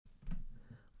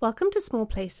Welcome to Small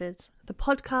Places, the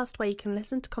podcast where you can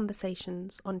listen to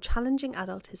conversations on challenging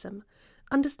adultism,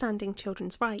 understanding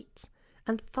children's rights,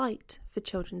 and the fight for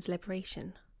children's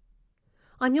liberation.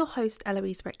 I'm your host,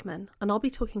 Eloise Rickman, and I'll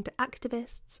be talking to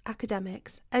activists,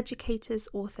 academics, educators,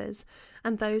 authors,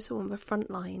 and those who are on the front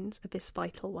lines of this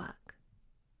vital work.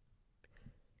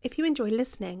 If you enjoy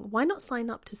listening, why not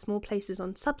sign up to Small Places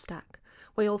on Substack,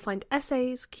 where you'll find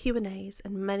essays, Q&As,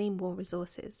 and many more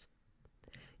resources.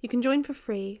 You can join for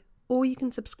free, or you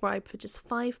can subscribe for just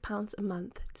 £5 a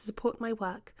month to support my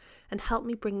work and help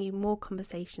me bring you more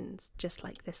conversations just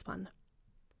like this one.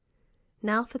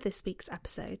 Now for this week's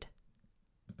episode.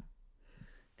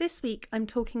 This week I'm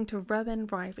talking to Rowan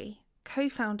Ryrie,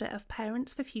 co-founder of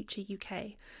Parents for Future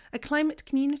UK, a climate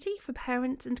community for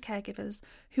parents and caregivers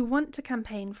who want to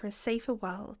campaign for a safer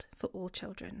world for all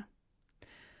children.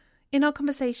 In our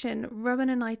conversation, Rowan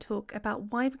and I talk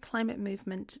about why the climate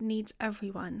movement needs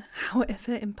everyone,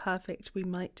 however imperfect we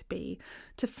might be,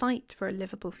 to fight for a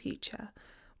livable future,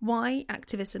 why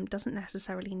activism doesn't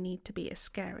necessarily need to be as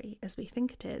scary as we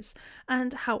think it is,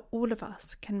 and how all of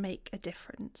us can make a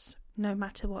difference, no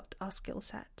matter what our skill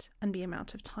set and the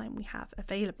amount of time we have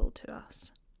available to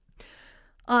us.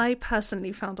 I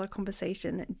personally found our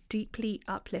conversation deeply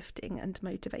uplifting and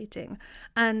motivating,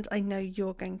 and I know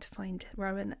you're going to find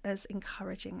Rowan as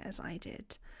encouraging as I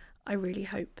did. I really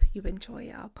hope you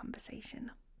enjoy our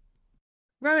conversation.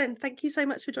 Rowan, thank you so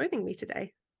much for joining me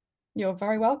today. You're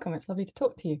very welcome. It's lovely to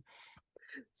talk to you.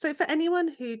 So for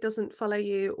anyone who doesn't follow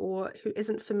you or who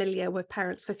isn't familiar with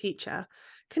Parents for Future,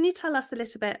 can you tell us a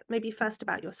little bit, maybe first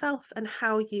about yourself and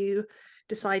how you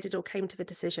decided or came to the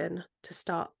decision to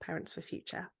start Parents for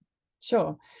Future?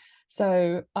 Sure.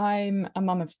 So I'm a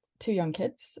mum of two young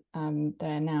kids.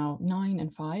 They're now 9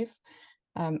 and 5.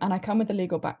 And I come with a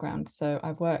legal background. So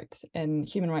I've worked in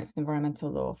human rights and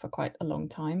environmental law for quite a long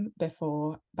time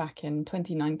before, back in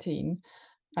 2019,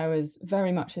 I was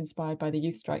very much inspired by the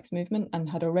youth strikes movement and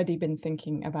had already been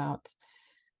thinking about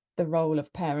the role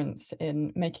of parents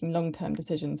in making long-term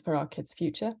decisions for our kids'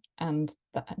 future, and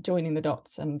joining the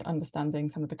dots and understanding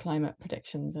some of the climate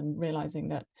predictions and realizing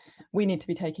that we need to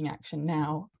be taking action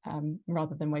now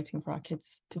rather than waiting for our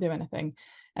kids to do anything.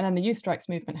 And then the youth strikes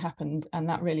movement happened, and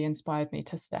that really inspired me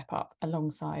to step up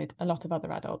alongside a lot of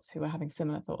other adults who were having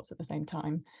similar thoughts at the same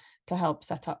time to help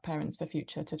set up Parents for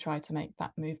Future to try to make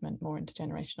that movement more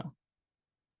intergenerational.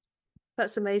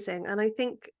 That's amazing. And I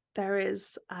think there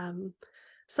is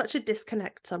such a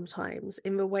disconnect sometimes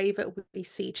in the way that we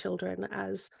see children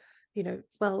as,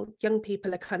 young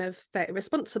people are kind of very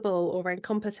irresponsible or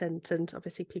incompetent, and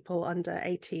obviously people under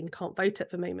 18 can't vote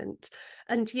at the moment.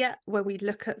 And yet when we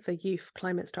look at the youth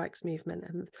climate strikes movement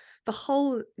and the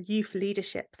whole youth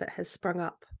leadership that has sprung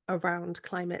up around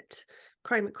climate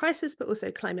crisis, but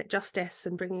also climate justice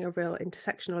and bringing a real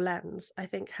intersectional lens, I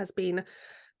think has been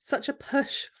such a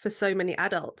push for so many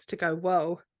adults to go,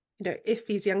 whoa, if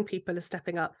these young people are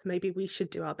stepping up, maybe we should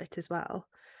do our bit as well.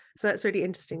 So it's really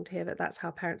interesting to hear that that's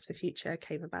how Parents for Future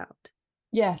came about.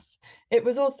 Yes, it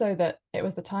was also that it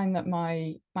was the time that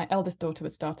my eldest daughter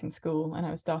was starting school, and I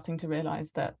was starting to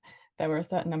realize that there were a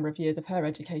certain number of years of her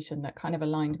education that kind of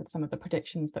aligned with some of the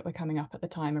predictions that were coming up at the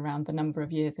time around the number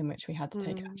of years in which we had to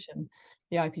take action.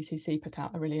 The IPCC put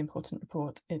out a really important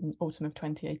report in autumn of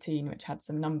 2018, which had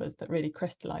some numbers that really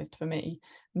crystallized for me.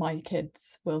 My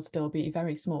kids will still be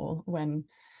very small when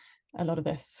a lot of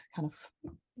this kind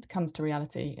of comes to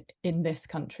reality in this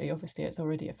country. Obviously, it's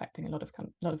already affecting a lot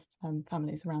of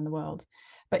families around the world.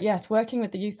 But yes, working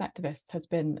with the youth activists has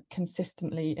been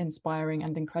consistently inspiring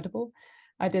and incredible.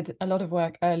 I did a lot of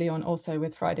work early on also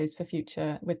with Fridays for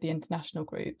Future with the international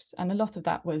groups, and a lot of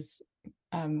that was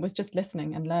just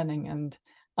listening and learning and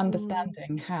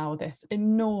understanding how this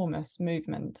enormous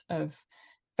movement of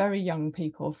very young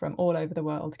people from all over the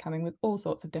world coming with all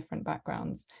sorts of different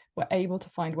backgrounds were able to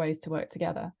find ways to work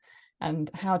together. And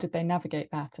how did they navigate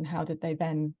that? And how did they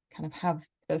then kind of have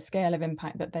the scale of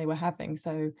impact that they were having?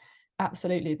 So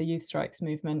absolutely, the youth strikes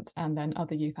movement and then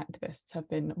other youth activists have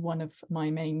been one of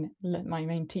my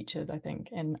main teachers, I think,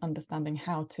 in understanding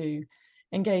how to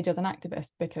engage as an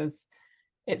activist, because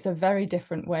it's a very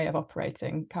different way of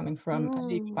operating coming from a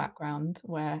legal background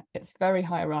where it's very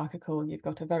hierarchical. You've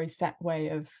got a very set way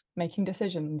of making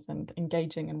decisions and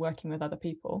engaging and working with other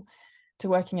people, to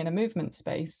working in a movement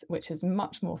space, which is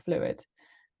much more fluid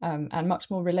and much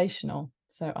more relational.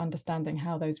 So understanding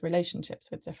how those relationships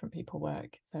with different people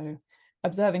work. So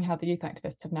observing how the youth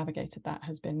activists have navigated that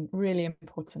has been really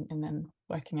important in then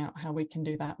working out how we can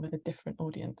do that with a different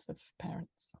audience of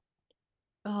parents.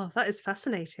 Oh, that is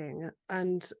fascinating.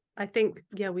 And I think,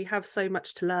 yeah, we have so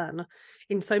much to learn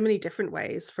in so many different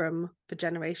ways from the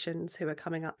generations who are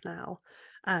coming up now.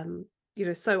 Um,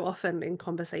 so often in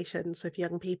conversations with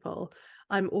young people,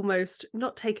 I'm almost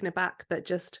not taken aback, but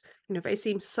just, they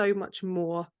seem so much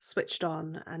more switched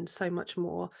on and so much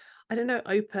more, I don't know,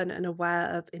 open and aware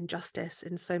of injustice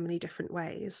in so many different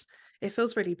ways. It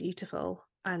feels really beautiful.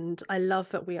 And I love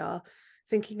that we are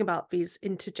thinking about these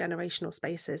intergenerational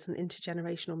spaces and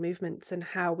intergenerational movements and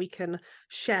how we can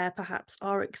share perhaps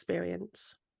our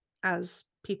experience as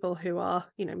people who are,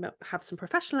 have some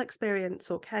professional experience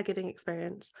or caregiving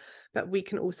experience, but we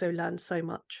can also learn so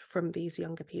much from these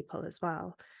younger people as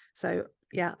well. So,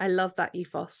 yeah, I love that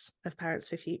ethos of Parents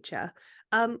for Future.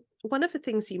 One of the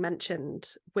things you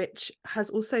mentioned, which has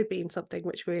also been something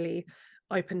which really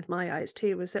opened my eyes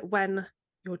too, was that when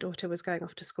your daughter was going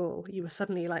off to school, you were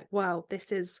suddenly like, wow,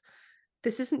 this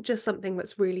isn't just something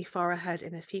that's really far ahead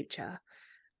in the future.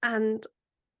 And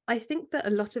I think that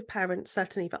a lot of parents,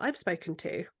 certainly that I've spoken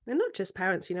to, and not just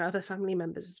parents, other family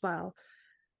members as well,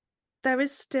 there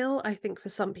is still, I think, for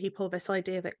some people, this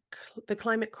idea that the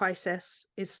climate crisis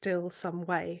is still some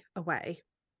way away.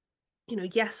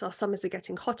 Yes, our summers are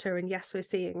getting hotter, and yes, we're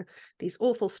seeing these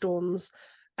awful storms.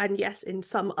 And yes, in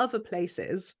some other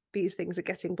places, these things are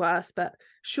getting worse, but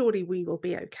surely we will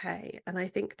be okay. And I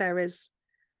think there is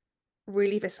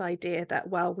really this idea that,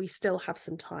 well, we still have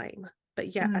some time.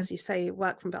 But yeah, Mm. as you say,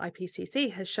 work from the IPCC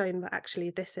has shown that actually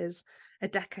this is a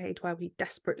decade where we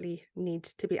desperately need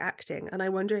to be acting. And I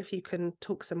wonder if you can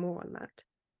talk some more on that.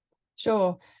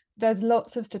 Sure. There's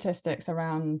lots of statistics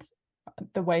around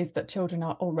the ways that children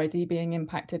are already being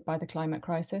impacted by the climate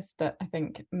crisis that I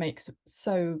think makes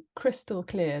so crystal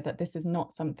clear that this is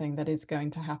not something that is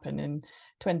going to happen in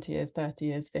 20 years, 30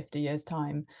 years, 50 years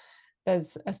time. There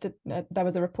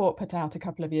was a report put out a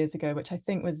couple of years ago, which I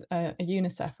think was a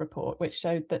UNICEF report, which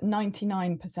showed that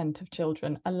 99% of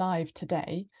children alive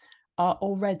today are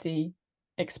already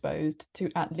exposed to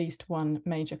at least one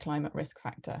major climate risk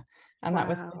factor. And that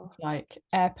was things Wow. like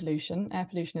air pollution. Air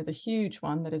pollution is a huge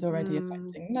one that is already Mm,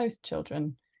 affecting most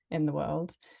children in the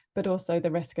world, but also the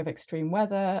risk of extreme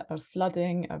weather, of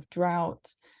flooding, of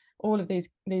drought, all of these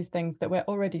things that we're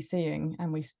already seeing.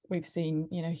 And we've seen,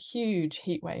 huge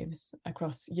heat waves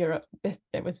across Europe.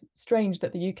 It was strange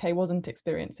that the UK wasn't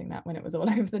experiencing that when it was all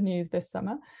over the news this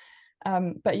summer.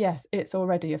 But yes, it's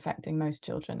already affecting most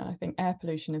children. And I think air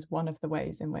pollution is one of the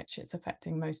ways in which it's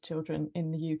affecting most children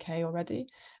in the UK already.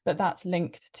 But that's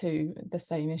linked to the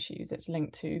same issues. It's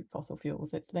linked to fossil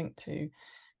fuels. It's linked to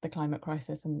the climate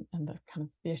crisis and the kind of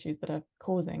the issues that are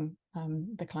causing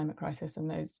the climate crisis and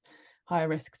those higher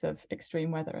risks of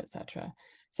extreme weather, etc.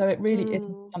 So it really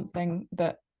isn't mm, something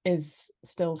that is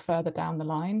still further down the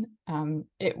line.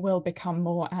 It will become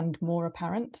more and more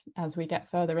apparent as we get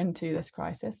further into this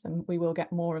crisis, and we will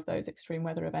get more of those extreme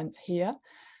weather events here.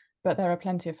 But there are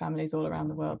plenty of families all around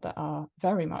the world that are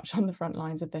very much on the front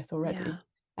lines of this yeah. already.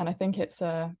 And I think it's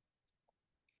a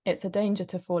danger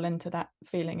to fall into that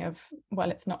feeling of,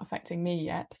 well, it's not affecting me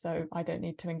yet, so I don't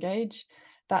need to engage.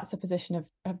 That's a position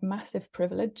of massive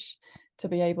privilege to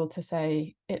be able to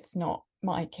say, it's not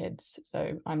my kids,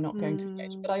 so I'm not going to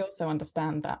engage. Mm, But I also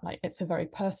understand that, like, it's a very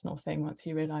personal thing once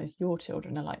you realize your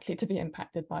children are likely to be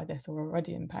impacted by this or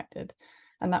already impacted.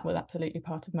 And that was absolutely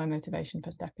part of my motivation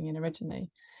for stepping in originally.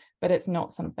 But it's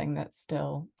not something that's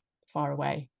still far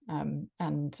away.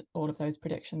 And all of those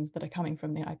predictions that are coming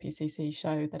from the IPCC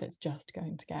show that it's just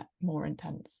going to get more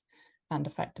intense and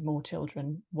affect more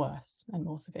children worse and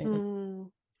more severely.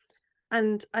 mm.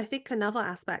 And I think another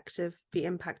aspect of the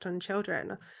impact on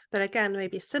children, that again,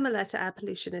 maybe similar to air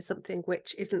pollution, is something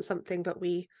which isn't something that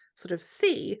we sort of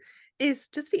see, is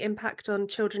just the impact on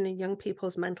children and young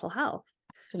people's mental health.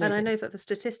 And I Absolutely. know that the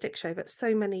statistics show that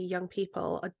so many young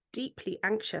people are deeply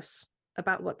anxious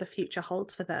about what the future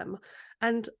holds for them.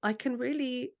 And I can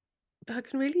really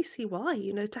see why,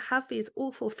 to have these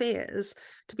awful fears,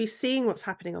 to be seeing what's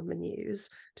happening on the news,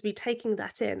 to be taking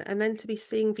that in, and then to be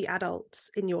seeing the adults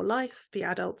in your life, the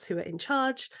adults who are in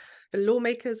charge, the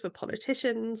lawmakers, the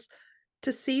politicians,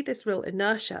 to see this real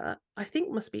inertia, I think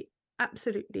must be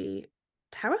absolutely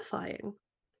terrifying.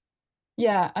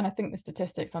 Yeah, and I think the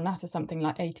statistics on that are something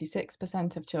like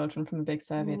 86% of children from a big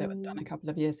survey that was done a Mm, couple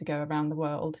of years ago around the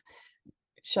world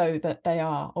show that they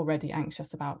are already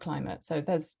anxious about climate. So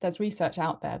there's research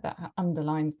out there that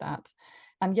underlines that.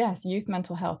 And yes, youth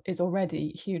mental health is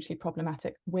already hugely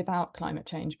problematic without climate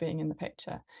change being in the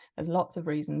picture. There's lots of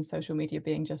reasons, social media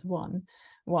being just one,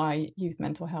 why youth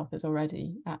mental health is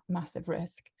already at massive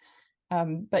risk.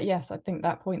 But yes, I think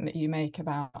that point that you make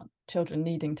about children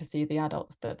needing to see the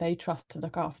adults that they trust to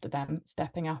look after them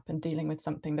stepping up and dealing with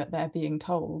something that they're being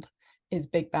told is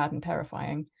big, bad and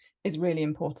terrifying is really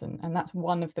important. And that's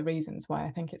one of the reasons why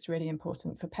I think it's really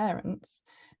important for parents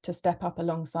to step up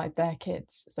alongside their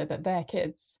kids, so that their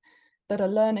kids that are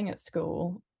learning at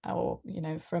school or, you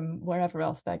know, from wherever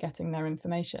else they're getting their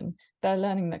information, they're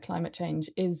learning that climate change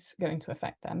is going to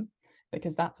affect them,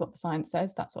 because that's what the science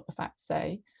says, that's what the facts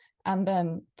say. And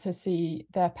then to see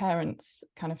their parents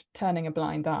kind of turning a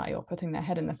blind eye or putting their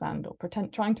head in the sand or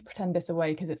trying to pretend this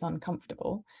away because it's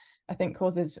uncomfortable, I think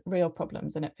causes real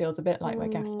problems. And it feels a bit like we're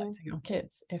gaslighting our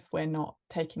kids if we're not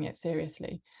taking it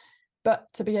seriously. But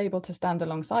to be able to stand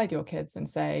alongside your kids and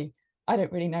say, I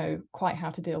don't really know quite how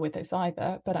to deal with this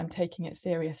either, but I'm taking it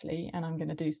seriously and I'm going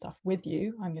to do stuff with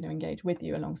you. I'm going to engage with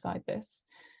you alongside this.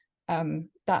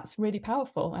 That's really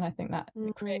powerful. And I think that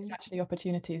creates actually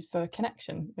opportunities for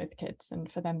connection with kids and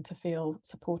for them to feel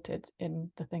supported in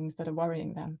the things that are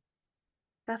worrying them.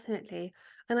 Definitely.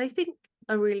 And I think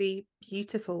a really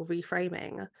beautiful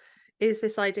reframing is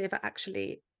this idea that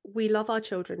actually we love our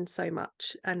children so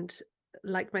much. And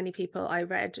like many people, I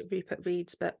read Rupert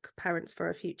Reed's book, Parents for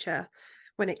a Future,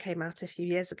 when it came out a few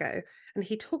years ago. And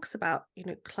he talks about, you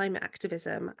know, climate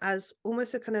activism as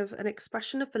almost a kind of an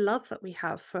expression of the love that we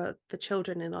have for the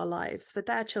children in our lives, for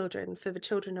their children, for the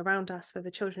children around us, for the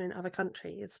children in other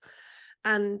countries.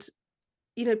 And,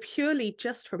 you know, purely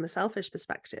just from a selfish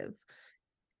perspective,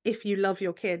 if you love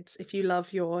your kids, if you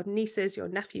love your nieces, your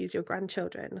nephews, your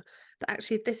grandchildren, that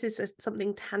actually this is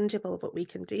something tangible that we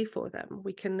can do for them.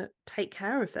 We can take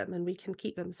care of them and we can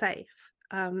keep them safe.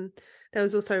 There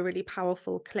was also a really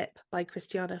powerful clip by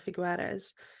Christiana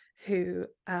Figueres, who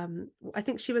I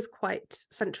think she was quite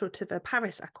central to the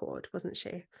Paris Accord, wasn't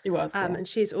she? She was, yeah. And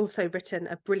she's also written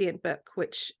a brilliant book,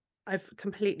 which I've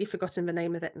completely forgotten the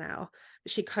name of it now.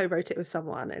 She co-wrote it with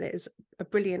someone, and it is a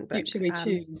brilliant book. Future We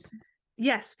Choose.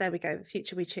 Yes, there we go. The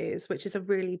Future We Choose, which is a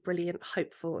really brilliant,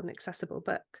 hopeful and accessible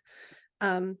book.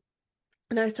 And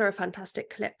I saw a fantastic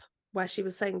clip where she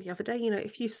was saying the other day, you know,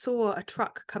 if you saw a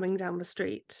truck coming down the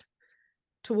street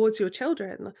towards your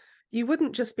children, you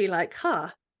wouldn't just be like,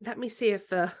 let me see if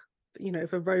the, you know,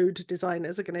 the road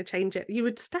designers are going to change it. You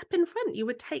would step in front, you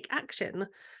would take action,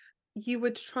 you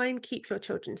would try and keep your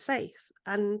children safe.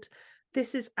 And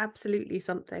this is absolutely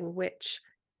something which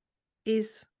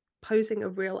is posing a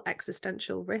real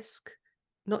existential risk,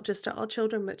 not just to our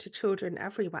children, but to children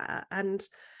everywhere. And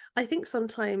I think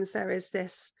sometimes there is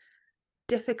this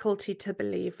difficulty to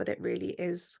believe that it really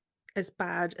is as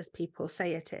bad as people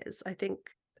say it is. I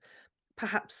think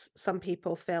perhaps some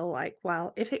people feel like,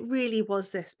 well, if it really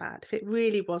was this bad, if it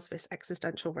really was this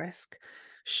existential risk,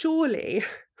 surely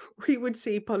we would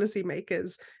see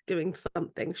policymakers doing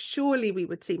something. Surely we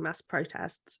would see mass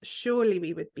protests. Surely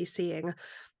we would be seeing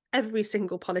every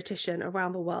single politician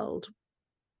around the world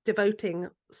devoting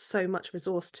so much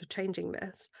resource to changing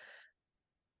this.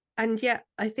 And yet,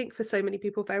 I think for so many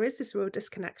people, there is this real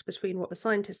disconnect between what the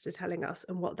scientists are telling us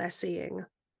and what they're seeing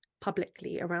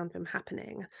publicly around them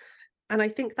happening. And I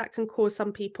think that can cause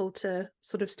some people to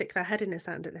sort of stick their head in the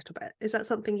sand a little bit. Is that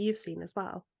something you've seen as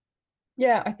well?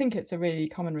 Yeah, I think it's a really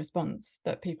common response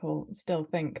that people still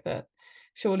think that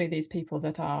surely these people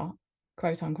that are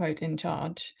quote unquote in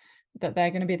charge, that they're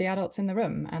going to be the adults in the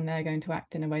room and they're going to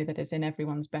act in a way that is in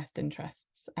everyone's best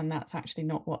interests. And that's actually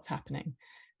not what's happening,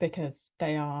 because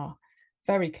they are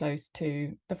very close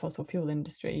to the fossil fuel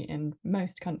industry. In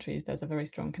most countries, there's a very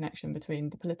strong connection between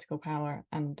the political power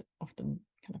and often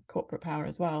kind of corporate power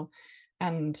as well,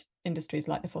 and industries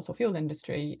like the fossil fuel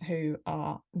industry, who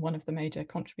are one of the major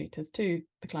contributors to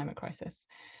the climate crisis.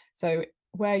 So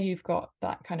where you've got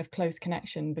that kind of close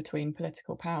connection between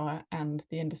political power and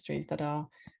the industries that are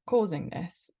causing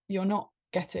this, you're not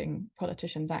getting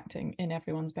politicians acting in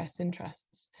everyone's best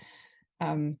interests.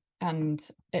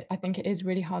 I think it is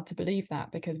really hard to believe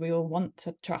that, because we all want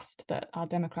to trust that our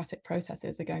democratic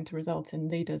processes are going to result in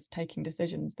leaders taking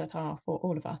decisions that are for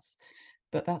all of us.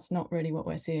 But that's not really what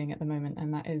we're seeing at the moment.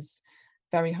 And that is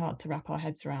very hard to wrap our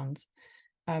heads around.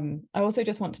 I also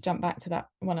just want to jump back to that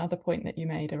one other point that you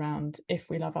made around, if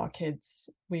we love our kids,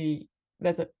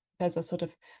 there's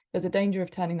a danger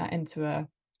of turning that into a,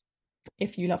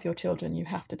 if you love your children, you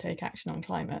have to take action on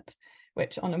climate,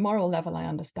 which on a moral level I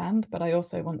understand, but I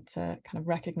also want to kind of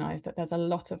recognize that there's a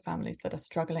lot of families that are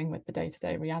struggling with the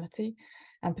day-to-day reality.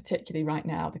 And particularly right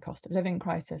now, the cost of living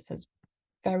crisis is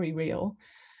very real.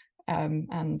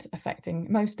 And affecting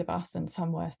most of us, and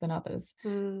some worse than others.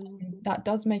 That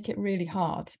does make it really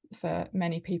hard for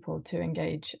many people to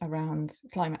engage around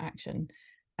climate action,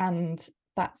 and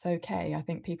that's okay. I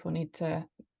think people need to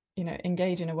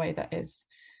engage in a way that is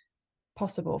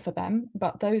possible for them.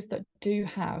 But those that do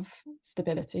have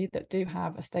stability, that do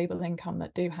have a stable income,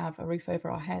 that do have a roof over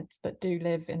our heads, that do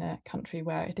live in a country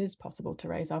where it is possible to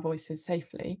raise our voices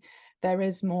safely, there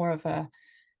is more of a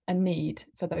need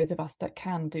for those of us that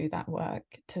can do that work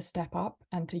to step up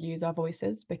and to use our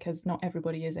voices, because not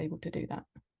everybody is able to do that.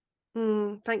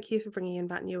 Thank you for bringing in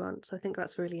that nuance. I think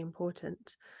that's really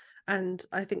important. And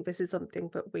I think this is something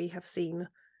that we have seen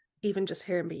even just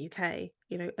here in the UK.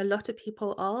 A lot of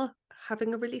people are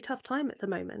having a really tough time at the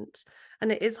moment.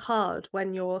 And it is hard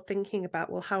when you're thinking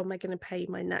about, well, how am I going to pay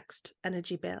my next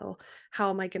energy bill? How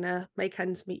am I going to make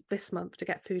ends meet this month to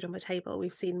get food on the table?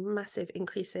 We've seen massive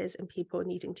increases in people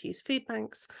needing to use food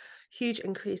banks, huge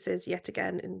increases yet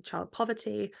again in child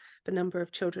poverty. The number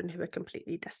of children who are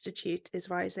completely destitute is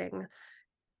rising.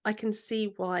 I can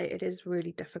see why it is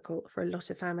really difficult for a lot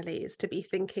of families to be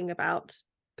thinking about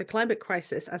the climate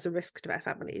crisis as a risk to their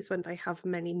families when they have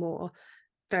many more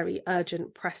very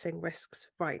urgent, pressing risks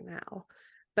right now.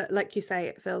 But like you say,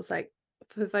 it feels like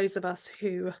for those of us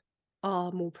who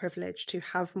are more privileged, to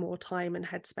have more time and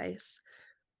headspace,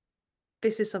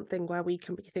 this is something where we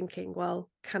can be thinking, well,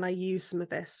 can I use some of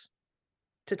this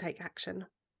to take action?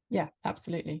 Yeah,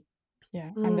 absolutely.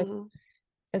 Yeah. And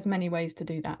there's many ways to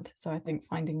do that. So I think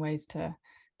finding ways to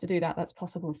do that's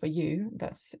possible for you,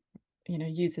 that's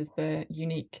uses the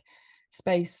unique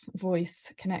space,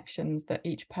 voice, connections that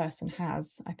each person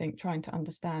has. I think trying to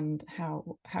understand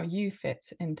how you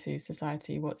fit into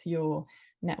society, what's your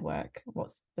network,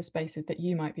 what's the spaces that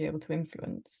you might be able to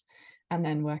influence, and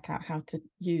then work out how to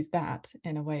use that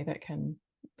in a way that can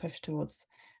push towards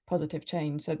positive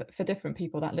change. So that for different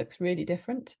people that looks really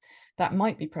different. That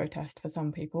might be protest for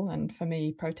some people, and for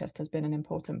me protest has been an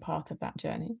important part of that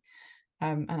journey.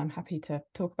 And I'm happy to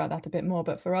talk about that a bit more.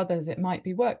 But for others, it might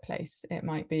be workplace. It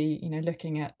might be,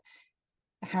 looking at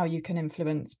how you can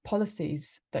influence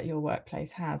policies that your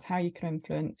workplace has, how you can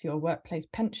influence your workplace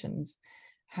pensions,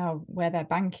 where they're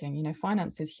banking.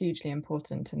 Finance is hugely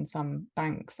important, and some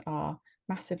banks are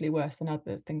massively worse than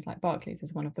others. Things like Barclays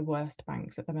is one of the worst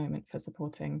banks at the moment for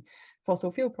supporting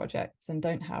fossil fuel projects, and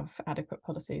don't have adequate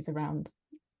policies around,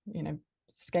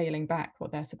 scaling back what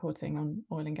they're supporting on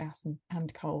oil and gas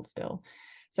and coal still.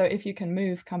 So if you can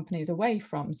move companies away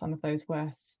from some of those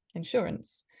worse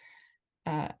insurance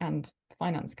and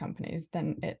finance companies,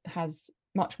 then it has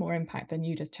much more impact than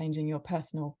you just changing your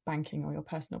personal banking or your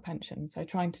personal pension. So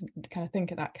trying to kind of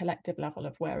think at that collective level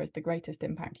of where is the greatest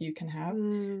impact you can have,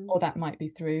 or that might be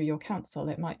through your council,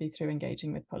 it might be through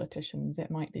engaging with politicians,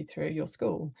 it might be through your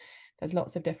school. There's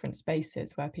lots of different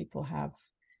spaces where people have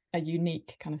a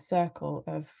unique kind of circle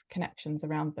of connections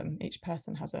around them. Each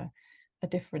person has a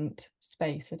different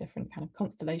space, a different kind of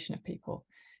constellation of people.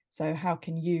 So how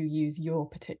can you use your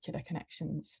particular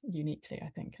connections uniquely, I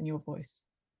think, and your voice?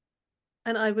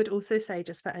 And I would also say,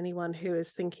 just for anyone who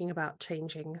is thinking about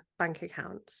changing bank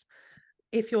accounts,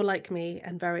 if you're like me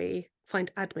and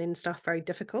find admin stuff very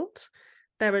difficult,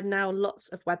 there are now lots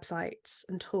of websites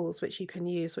and tools which you can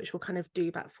use which will kind of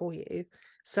do that for you.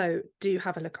 So do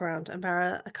have a look around, and there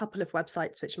are a couple of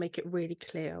websites which make it really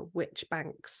clear which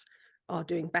banks are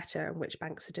doing better and which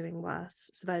banks are doing worse.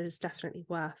 So that is definitely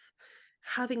worth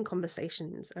having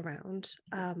conversations around.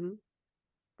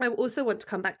 I also want to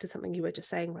come back to something you were just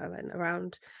saying, Rowan,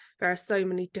 around there are so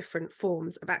many different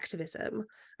forms of activism.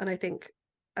 And I think,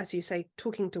 as you say,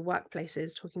 talking to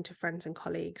workplaces, talking to friends and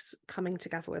colleagues, coming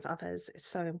together with others is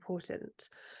so important.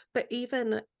 But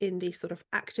even in the sort of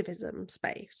activism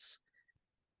space,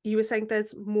 you were saying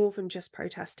there's more than just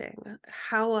protesting.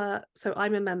 So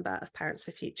I'm a member of Parents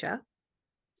for Future.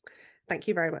 Thank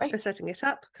you very much for setting it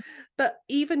up. But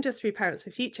even just through Parents for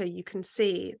Future, you can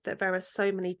see that there are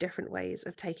so many different ways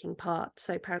of taking part.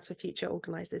 So Parents for Future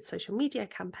organises social media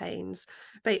campaigns.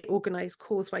 They organise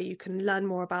calls where you can learn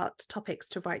more about topics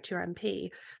to write to your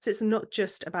MP. So it's not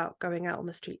just about going out on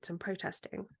the streets and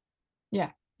protesting.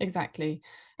 Yeah, exactly.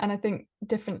 And I think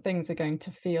different things are going to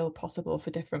feel possible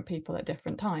for different people at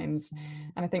different times.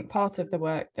 And I think part of the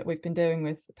work that we've been doing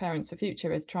with Parents for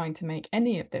Future is trying to make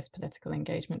any of this political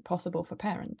engagement possible for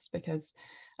parents, because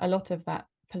a lot of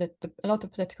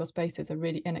political spaces are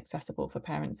really inaccessible for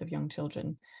parents of young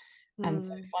children. And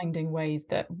so finding ways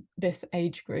that this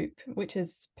age group, which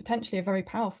is potentially a very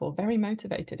powerful, very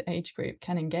motivated age group,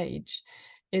 can engage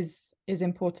is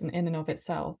important in and of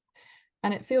itself.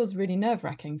 And it feels really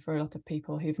nerve-wracking for a lot of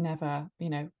people who've never,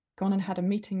 gone and had a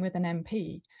meeting with an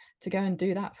MP to go and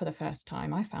do that for the first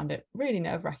time. I found it really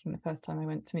nerve-wracking the first time I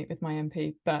went to meet with my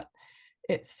MP, but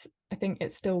I think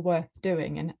it's still worth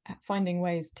doing, and finding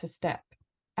ways to step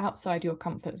outside your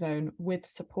comfort zone with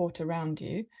support around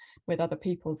you with other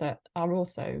people that are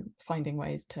also finding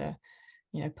ways to,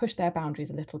 push their boundaries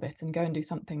a little bit and go and do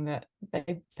something that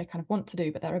they kind of want to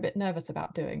do, but they're a bit nervous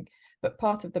about doing. But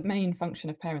part of the main function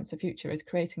of Parents for Future is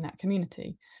creating that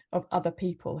community of other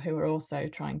people who are also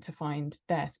trying to find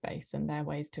their space and their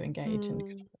ways to engage and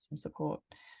Mm. some support,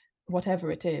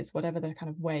 whatever it is, whatever the kind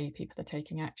of way people are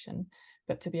taking action.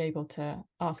 But to be able to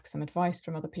ask some advice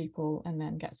from other people and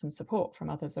then get some support from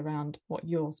others around what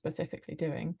you're specifically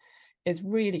doing is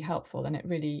really helpful, and it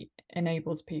really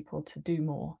enables people to do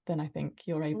more than I think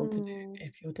you're able to do Mm.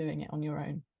 if you're doing it on your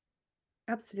own.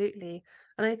 Absolutely.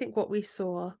 And I think what we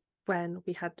saw when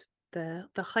we had the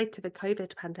height of the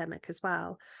COVID pandemic as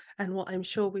well, and what I'm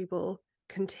sure we will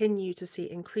continue to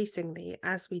see increasingly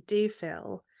as we do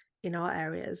feel in our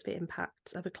areas the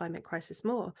impact of a climate crisis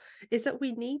more, is that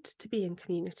we need to be in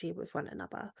community with one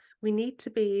another. We need to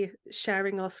be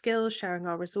sharing our skills, sharing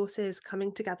our resources,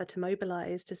 coming together to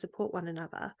mobilize, to support one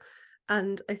another.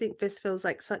 And I think this feels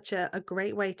like such a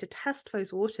great way to test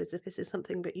those waters if this is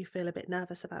something that you feel a bit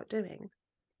nervous about doing.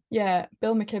 Yeah,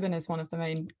 Bill McKibben is one of the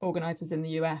main organisers in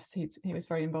the US. He was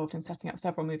very involved in setting up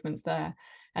several movements there.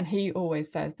 And he always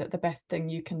says that the best thing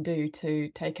you can do to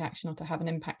take action or to have an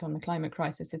impact on the climate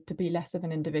crisis is to be less of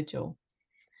an individual,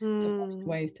 to find Mm.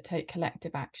 ways to take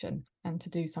collective action and to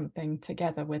do something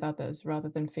together with others rather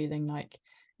than feeling like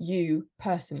you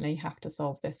personally have to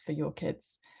solve this for your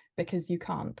kids, because you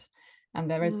can't.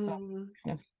 And there is some Mm.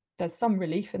 kind of there's some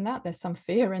relief in that. There's some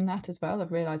fear in that as well,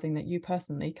 of realizing that you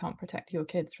personally can't protect your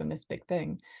kids from this big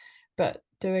thing. But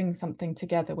doing something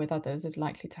together with others is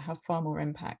likely to have far more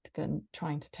impact than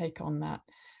trying to take on that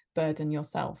burden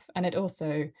yourself. And it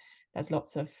also, there's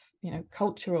lots of,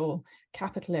 cultural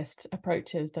capitalist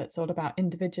approaches that's all about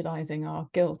individualizing our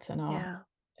guilt and our Yeah.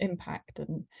 impact,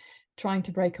 and trying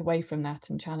to break away from that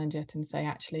and challenge it and say,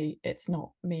 actually, it's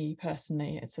not me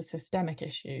personally, it's a systemic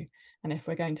issue. And if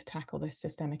we're going to tackle this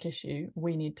systemic issue,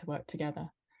 we need to work together.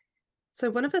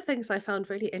 So one of the things I found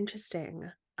really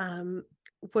interesting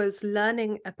was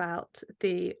learning about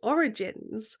the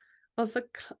origins of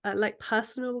a like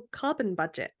personal carbon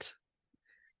budget.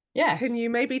 Can Yes, you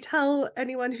maybe tell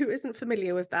anyone who isn't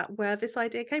familiar with that where this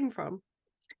idea came from?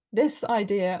 this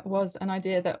idea was an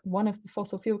idea that one of the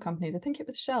fossil fuel companies, I think it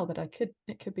was Shell, but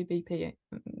it could be BP,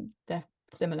 they're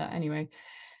similar anyway.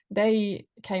 They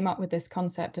came up with this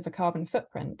concept of a carbon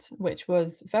footprint, which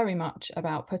was very much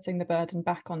about putting the burden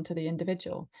back onto the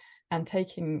individual and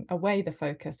taking away the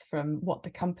focus from what the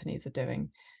companies are doing,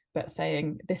 but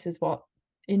saying, this is what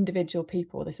individual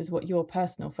people, this is what your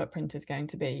personal footprint is going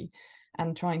to be,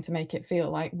 and trying to make it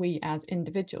feel like we as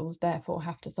individuals therefore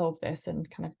have to solve this, and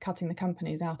kind of cutting the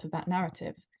companies out of that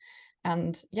narrative.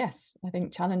 And yes, I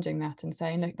think challenging that and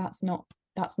saying, look, that's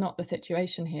not the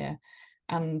situation here.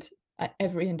 And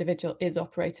every individual is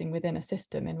operating within a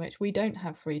system in which we don't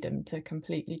have freedom to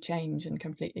completely change and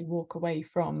completely walk away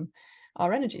from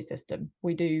our energy system.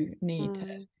 We do need to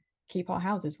Mm. keep our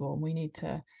houses warm. We need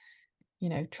to,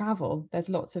 travel. There's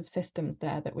lots of systems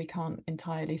there that we can't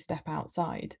entirely step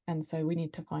outside. And so we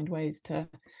need to find ways to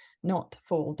not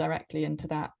fall directly into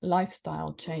that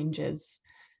lifestyle changes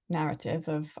narrative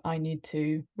of, I need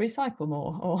to recycle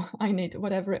more, or I need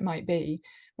whatever it might be.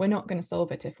 We're not going to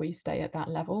solve it if we stay at that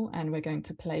level, and we're going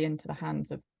to play into the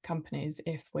hands of companies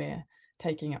if we're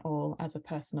taking it all as a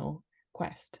personal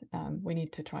quest. We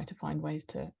need to try to find ways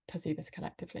to see this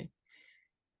collectively.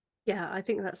 Yeah, I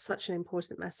think that's such an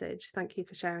important message. Thank you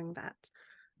for sharing that.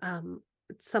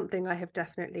 It's something I have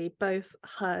definitely both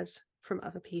heard from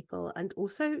other people and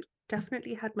also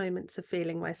definitely had moments of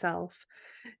feeling myself,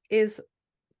 is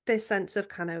this sense of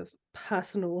kind of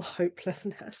personal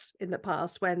hopelessness in the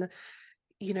past when,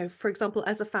 for example,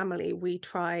 as a family, we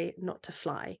try not to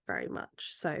fly very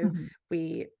much. So Mhm.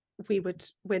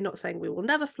 we're not saying we will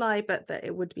never fly, but that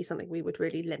it would be something we would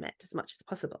really limit as much as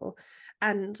possible.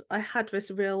 And I had this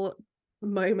real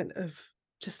moment of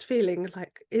just feeling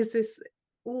like, is this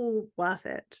all worth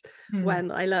it? Mm.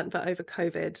 When I learned that over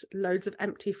COVID, loads of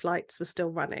empty flights were still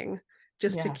running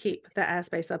just to Yeah. keep the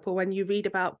airspace up, or when you read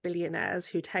about billionaires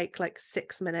who take like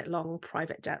 6-minute long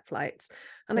private jet flights.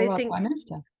 And I Or our think, Prime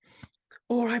Minister.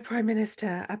 or our Prime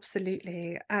Minister,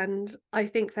 absolutely. And I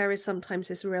think there is sometimes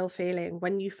this real feeling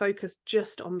when you focus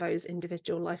just on those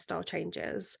individual lifestyle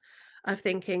changes of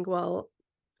thinking, well,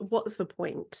 what's the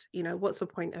point? What's the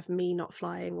point of me not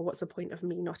flying, or what's the point of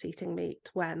me not eating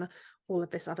meat when all of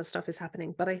this other stuff is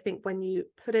happening? But I think when you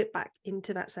put it back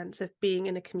into that sense of being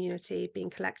in a community,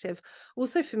 being collective,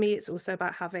 also for me, it's also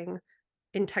about having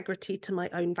integrity to my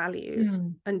own values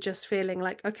Mm. and just feeling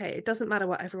like, okay, it doesn't matter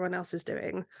what everyone else is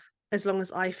doing, as long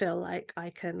as I feel like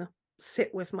I can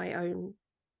sit with my own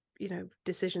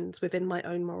decisions within my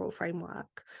own moral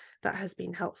framework, that has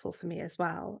been helpful for me as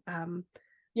well.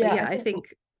 Yeah, yeah, I I think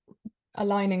think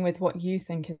aligning with what you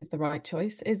think is the right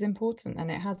choice is important,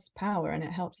 and it has power, and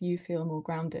it helps you feel more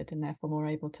grounded and therefore more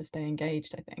able to stay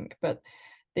engaged, I think. But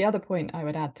the other point I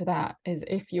would add to that is,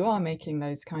 if you are making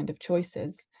those kind of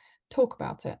choices, talk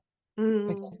about it,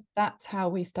 because that's how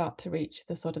we start to reach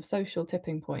the sort of social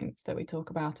tipping points that we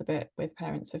talk about a bit with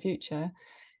Parents for Future.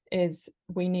 Is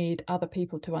we need other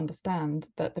people to understand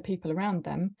that the people around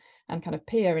them, and kind of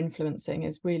peer influencing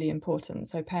is really important.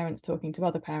 So parents talking to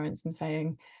other parents and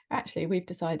saying, actually, we've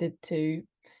decided to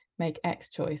make X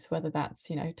choice, whether that's,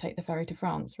 take the ferry to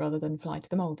France rather than fly to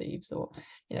the Maldives, or,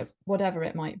 whatever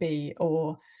it might be,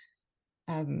 or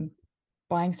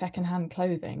buying secondhand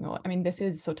clothing, or, I mean, this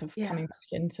is sort of coming back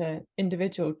into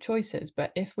individual choices,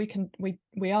 but if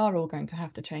we are all going to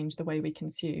have to change the way we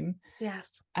consume.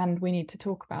 Yes. And we need to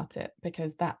talk about it,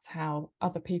 because that's how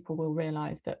other people will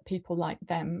realize that people like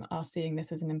them are seeing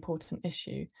this as an important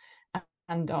issue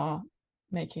and are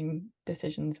making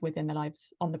decisions within their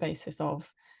lives on the basis of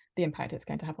the impact it's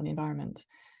going to have on the environment.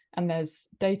 And there's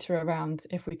data around,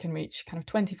 if we can reach kind of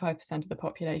 25% of the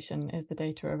population, is the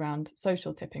data around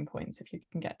social tipping points. If you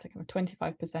can get to kind of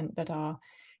 25% that are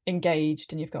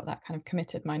engaged, and you've got that kind of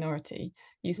committed minority,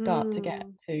 you start to get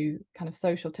to kind of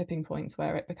social tipping points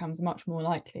where it becomes much more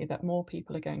likely that more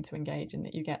people are going to engage, and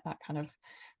that you get that kind of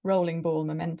rolling ball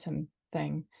momentum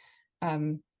thing.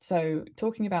 So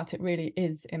talking about it really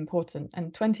is important,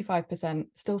 and 25%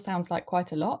 still sounds like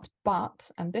quite a lot,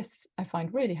 but, and this I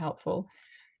find really helpful,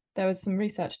 there was some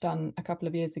research done a couple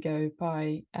of years ago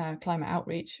by Climate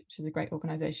Outreach, which is a great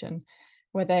organisation,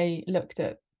 where they looked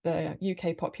at the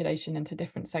UK population into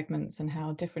different segments and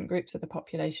how different groups of the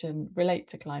population relate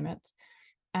to climate.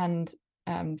 And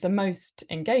the most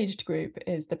engaged group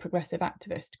is the progressive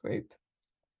activist group.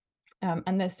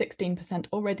 And there's 16%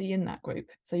 already in that group.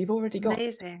 So you've already got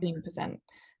 16%.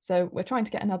 So we're trying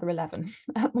to get another 11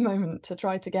 at the moment to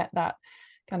try to get that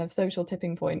kind of social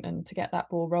tipping point and to get that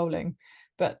ball rolling.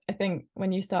 But I think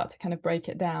when you start to kind of break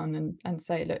it down and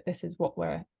say, look, this is what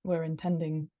we're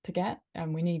intending to get,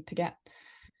 and we need to get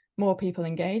more people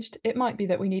engaged. It might be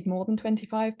that we need more than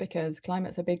 25, because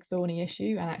climate's a big thorny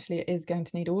issue, and actually it is going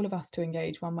to need all of us to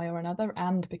engage one way or another,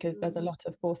 and because there's a lot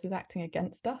of forces acting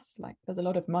against us, like there's a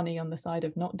lot of money on the side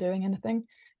of not doing anything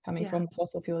coming from the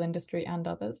fossil fuel industry and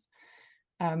others.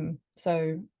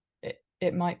 So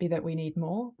it might be that we need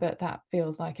more, but that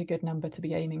feels like a good number to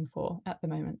be aiming for at the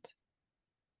moment.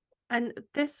 And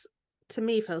this, to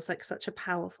me, feels like such a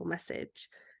powerful message,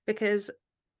 because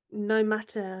no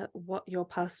matter what your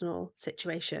personal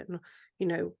situation,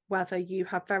 whether you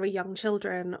have very young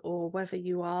children, or whether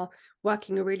you are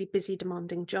working a really busy,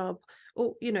 demanding job,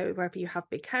 or, whether you have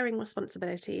big caring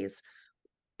responsibilities,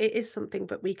 it is something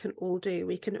that we can all do.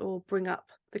 We can all bring up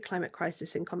the climate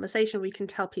crisis in conversation. We can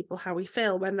tell people how we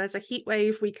feel. When there's a heat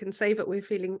wave, we can say that we're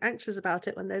feeling anxious about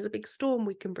it. When there's a big storm,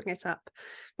 we can bring it up.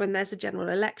 When there's a general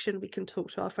election, we can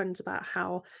talk to our friends about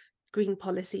how green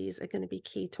policies are going to be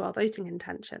key to our voting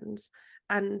intentions.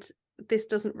 And this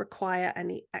doesn't require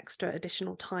any extra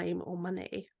additional time or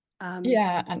money.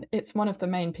 Yeah, and it's one of the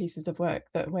main pieces of work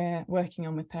that we're working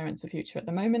on with Parents for Future at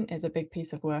the moment, is a big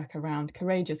piece of work around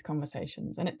courageous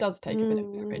conversations. And it does take a bit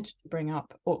of courage to bring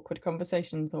up awkward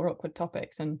conversations or awkward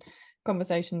topics, and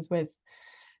conversations with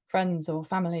friends or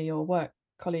family or work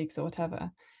colleagues or whatever.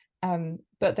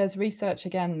 But there's research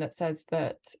again that says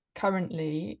that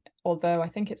currently, although I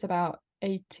think it's about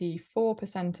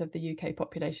 84% of the UK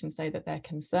population say that they're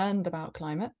concerned about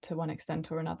climate to one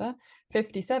extent or another,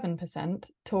 57%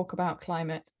 talk about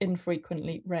climate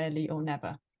infrequently, rarely, or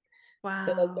never. Wow.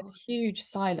 So there's a huge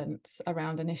silence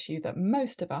around an issue that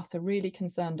most of us are really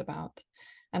concerned about.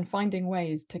 And finding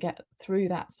ways to get through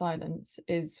that silence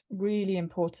is really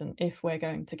important if we're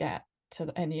going to get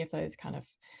to any of those kind of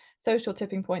social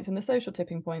tipping points. And the social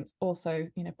tipping points also,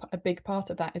 a big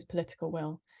part of that is political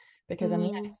will. Because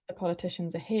unless the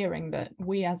politicians are hearing that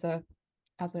we as a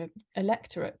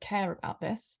electorate care about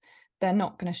this, they're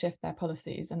not going to shift their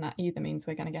policies. And that either means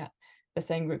we're going to get the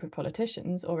same group of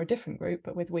politicians or a different group,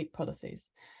 but with weak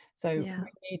policies. So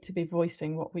we need to be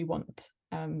voicing what we want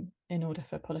in order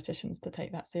for politicians to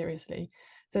take that seriously.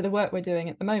 So the work we're doing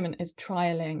at the moment is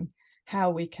trialing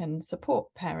how we can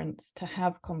support parents to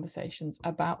have conversations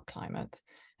about climate.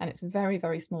 And it's very,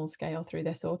 very small scale through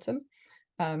this autumn.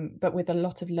 But with a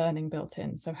lot of learning built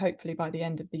in. So hopefully by the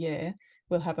end of the year,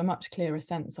 we'll have a much clearer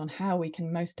sense on how we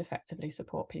can most effectively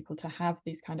support people to have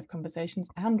these kind of conversations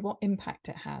and what impact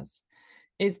it has.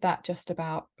 Is that just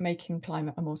about making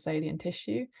climate a more salient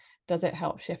issue? Does it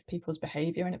help shift people's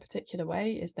behaviour in a particular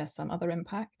way? Is there some other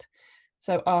impact?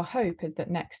 So our hope is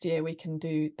that next year we can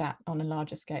do that on a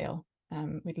larger scale.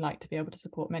 We'd like to be able to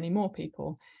support many more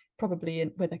people, probably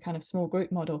with a kind of small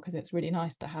group model, because it's really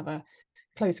nice to have a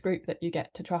close group that you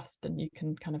get to trust, and you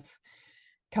can kind of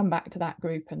come back to that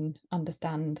group and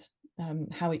understand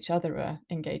how each other are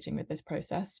engaging with this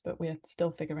process. But we're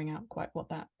still figuring out quite what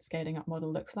that scaling up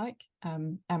model looks like,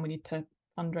 and we need to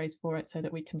fundraise for it so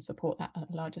that we can support that at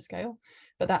a larger scale.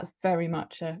 But that's very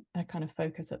much a kind of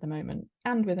focus at the moment.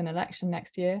 And with an election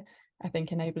next year, I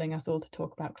think enabling us all to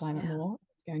talk about climate more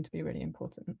is going to be really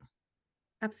important.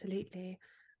 Absolutely.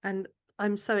 And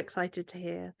I'm so excited to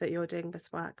hear that you're doing this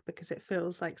work, because it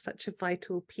feels like such a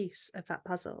vital piece of that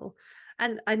puzzle.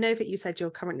 And I know that you said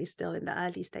you're currently still in the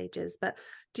early stages, but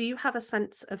do you have a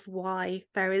sense of why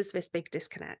there is this big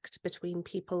disconnect between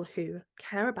people who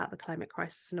care about the climate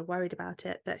crisis and are worried about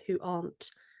it, but who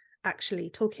aren't actually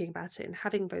talking about it and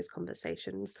having those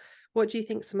conversations? What do you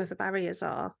think some of the barriers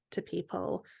are to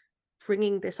people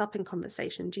bringing this up in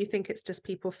conversation? Do you think it's just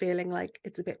people feeling like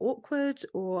it's a bit awkward,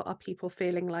 or are people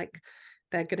feeling like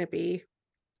they're going to be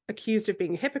accused of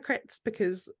being hypocrites?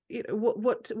 Because, you know,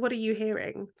 what are you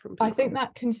hearing from people? I think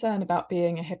that concern about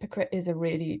being a hypocrite is a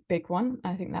really big one.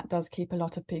 I think that does keep a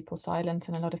lot of people silent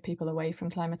and a lot of people away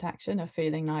from climate action, of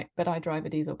feeling like, but I drive a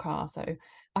diesel car, so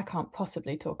I can't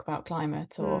possibly talk about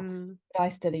climate, or I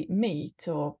still eat meat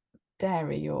or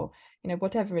dairy, or, you know,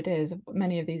 whatever it is.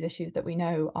 Many of these issues that we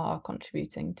know are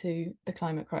contributing to the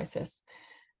climate crisis.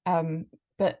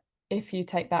 But if you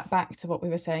take that back to what we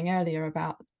were saying earlier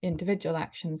about individual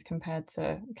actions compared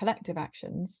to collective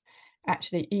actions,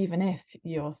 actually, even if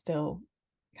you're still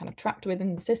kind of trapped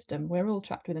within the system, we're all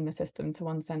trapped within the system to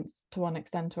one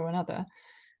extent or another,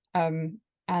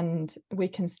 and we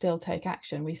can still take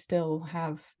action. We still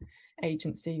have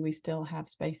agency, we still have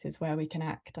spaces where we can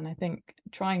act. And I think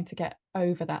trying to get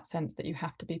over that sense that you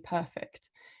have to be perfect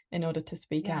in order to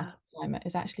speak out on climate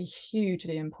is actually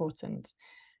hugely important.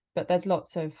 But there's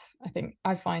lots of, I think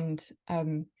I find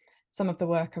some of the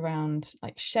work around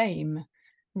like shame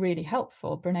really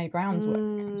helpful. Brene Brown's work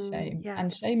around shame,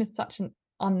 and shame is such an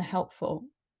unhelpful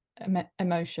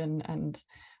emotion and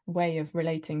way of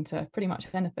relating to pretty much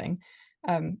anything,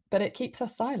 but it keeps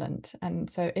us silent. And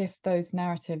so if those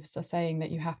narratives are saying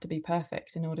that you have to be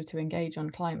perfect in order to engage on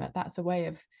climate, that's a way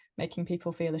of making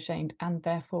people feel ashamed and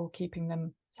therefore keeping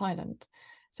them silent.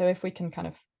 So if we can kind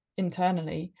of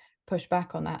internally push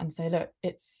back on that and say, look,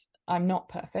 I'm not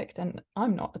perfect, and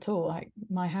I'm not at all. Like,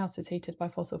 my house is heated by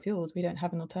fossil fuels. We don't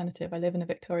have an alternative. I live in a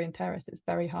Victorian terrace. It's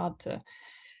very hard to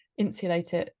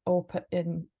insulate it or put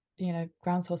in, you know,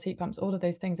 ground source heat pumps. All of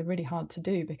those things are really hard to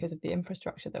do because of the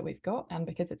infrastructure that we've got, and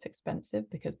because it's expensive,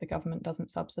 because the government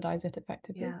doesn't subsidize it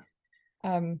effectively.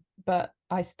 But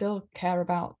I still care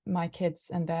about my kids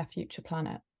and their future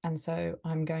planet, and so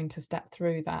I'm going to step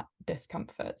through that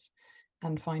discomfort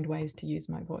and find ways to use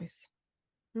my voice.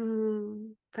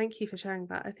 Thank you for sharing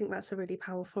that. I think that's a really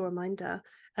powerful reminder.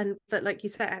 And but like you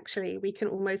said, actually, we can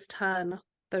almost turn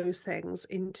those things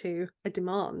into a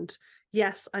demand.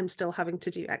 Yes, I'm still having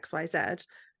to do XYZ,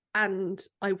 and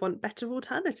I want better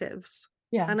alternatives.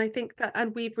 And I think that,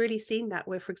 and we've really seen that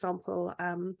with, for example,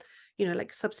 you know,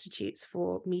 like substitutes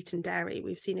for meat and dairy.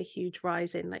 We've seen a huge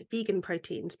rise in like vegan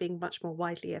proteins being much more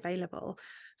widely available.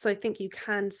 So I think you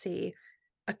can see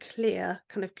a clear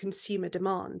kind of consumer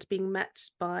demand being met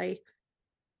by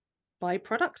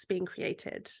products being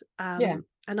created. And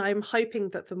I'm hoping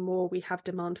that the more we have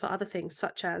demand for other things,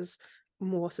 such as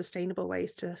more sustainable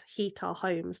ways to heat our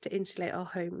homes, to insulate our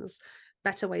homes,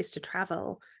 better ways to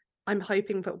travel, I'm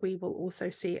hoping that we will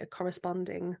also see a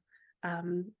corresponding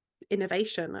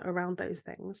innovation around those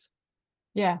things.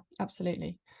 Yeah,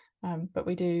 absolutely. But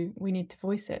we need to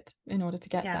voice it in order to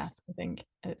get that. I think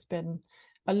it's been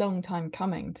a long time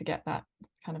coming to get that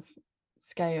kind of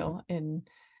scale in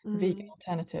vegan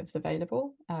alternatives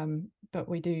available, but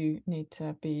we do need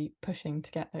to be pushing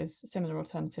to get those similar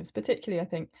alternatives. Particularly, I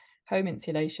think home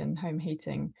insulation, home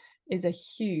heating is a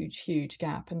huge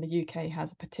gap, and the UK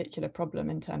has a particular problem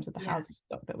in terms of the housing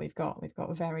stock that we've got. We've got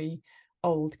a very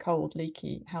old, cold,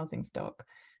 leaky housing stock,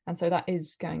 and so that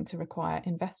is going to require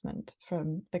investment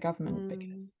from the government,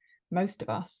 because most of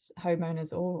us,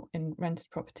 homeowners or in rented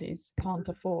properties, can't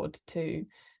afford to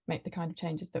make the kind of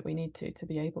changes that we need to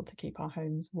be able to keep our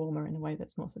homes warmer in a way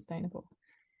that's more sustainable.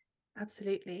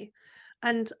 Absolutely.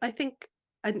 And I think,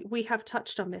 and we have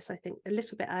touched on this, I think, a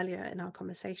little bit earlier in our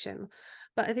conversation,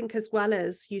 but I think as well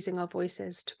as using our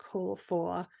voices to call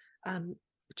for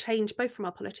change, both from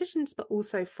our politicians, but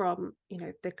also from, you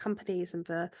know, the companies and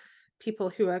the people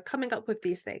who are coming up with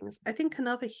these things, I think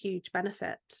another huge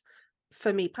benefit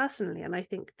for me personally, and I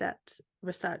think that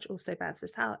research also bears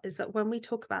this out, is that when we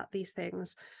talk about these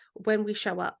things, when we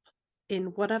show up in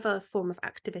whatever form of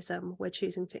activism we're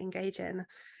choosing to engage in,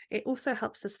 it also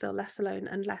helps us feel less alone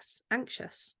and less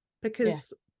anxious, Yeah.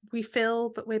 because we feel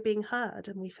that we're being heard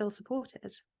and we feel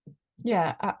supported.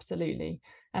 Yeah, absolutely.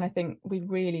 And I think we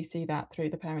really see that through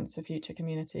the Parents for Future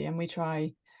community. And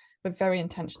we're very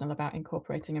intentional about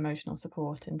incorporating emotional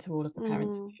support into all of the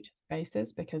Parents for Future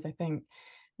spaces, because I think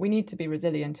we need to be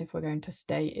resilient if we're going to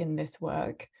stay in this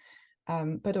work.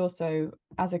 But also,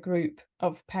 as a group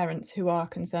of parents who are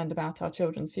concerned about our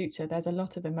children's future, there's a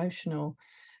lot of emotional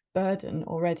burden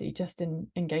already just in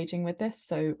engaging with this.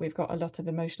 So we've got a lot of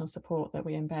emotional support that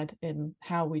we embed in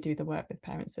how we do the work with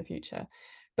Parents for Future.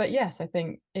 But yes, I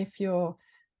think if you're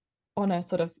on a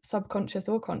sort of subconscious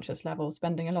or conscious level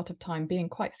spending a lot of time being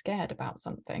quite scared about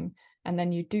something, and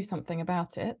then you do something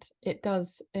about it, it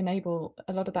does enable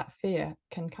a lot of that fear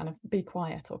can kind of be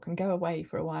quiet or can go away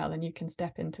for a while, and you can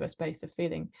step into a space of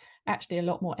feeling actually a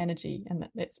lot more energy, and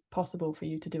that it's possible for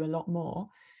you to do a lot more,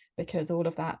 because all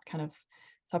of that kind of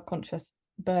subconscious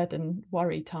burden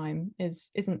worry time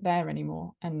isn't there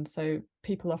anymore. And so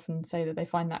people often say that they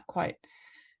find that quite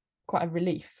a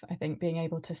relief, I think, being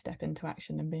able to step into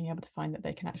action and being able to find that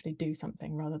they can actually do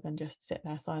something rather than just sit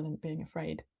there silent, being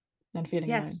afraid and feeling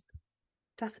alone. Yes,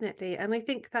 definitely. And I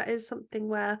think that is something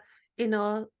where in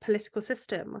our political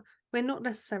system, we're not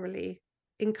necessarily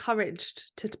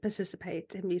encouraged to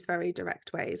participate in these very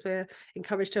direct ways. We're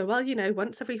encouraged to, well,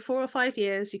 once every 4 or 5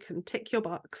 years, you can tick your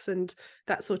box and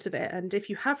that sort of it. And if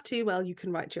you have to, well, you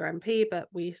can write your MP, but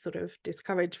we sort of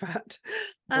discourage that.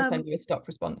 We'll send you a stock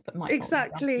response that might not answer your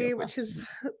Exactly, which is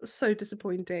so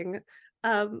disappointing.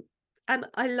 And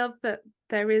I love that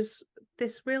there is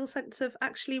this real sense of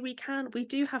actually we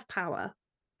do have power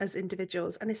as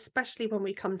individuals, and especially when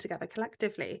we come together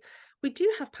collectively, we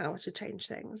do have power to change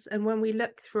things. And when we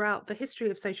look throughout the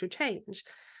history of social change,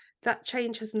 that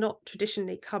change has not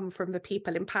traditionally come from the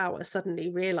people in power suddenly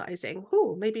realizing,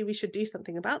 oh, maybe we should do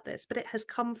something about this, but it has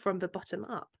come from the bottom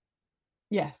up.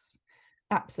 Yes,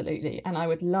 absolutely. And I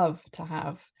would love to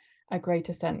have a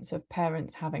greater sense of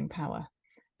parents having power,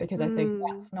 because I think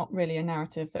that's not really a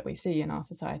narrative that we see in our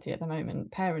society at the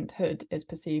moment. Parenthood is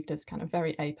perceived as kind of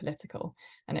very apolitical,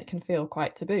 and it can feel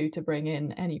quite taboo to bring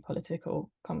in any political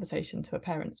conversation to a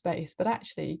parent space. But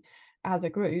actually, as a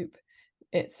group,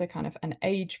 it's a kind of an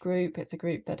age group. It's a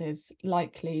group that is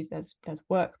likely, there's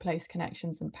workplace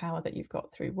connections and power that you've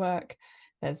got through work.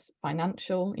 There's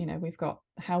financial, we've got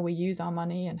how we use our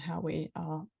money and how we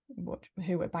are,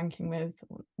 who we're banking with.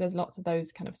 There's lots of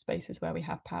those kind of spaces where we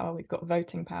have power. We've got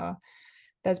voting power.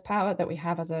 There's power that we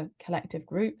have as a collective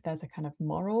group. There's a kind of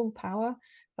moral power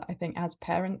that I think as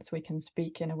parents we can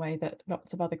speak in a way that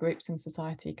lots of other groups in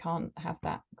society can't have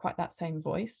quite that same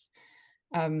voice.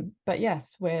 But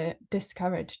yes, we're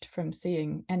discouraged from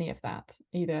seeing any of that,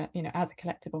 either as a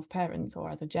collective of parents or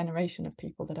as a generation of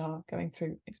people that are going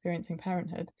through experiencing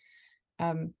parenthood.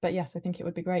 But yes, I think it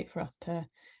would be great for us to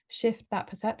shift that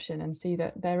perception and see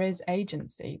that there is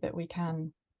agency, that we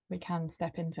can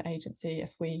step into agency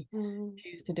if we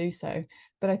choose to do so.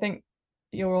 But I think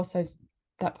you're also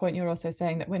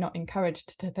saying that we're not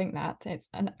encouraged to think that. It's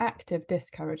an active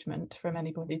discouragement from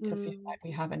anybody to feel like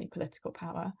we have any political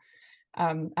power.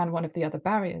 And one of the other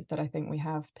barriers that I think we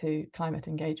have to climate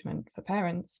engagement for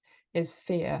parents is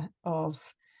fear of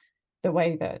the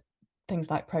way that things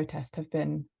like protest have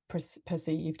been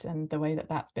perceived, and the way that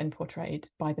that's been portrayed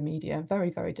by the media very,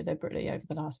 very deliberately over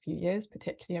the last few years,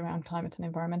 particularly around climate and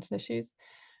environmental issues.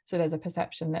 So there's a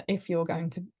perception that if you're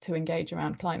going to engage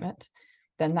around climate,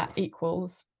 then that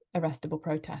equals arrestable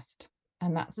protest.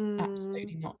 And that's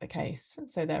absolutely not the case.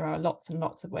 So there are lots and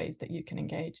lots of ways that you can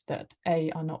engage that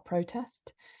A, are not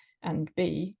protest, and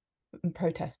B,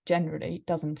 protest generally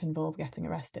doesn't involve getting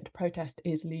arrested. Protest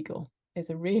is legal, is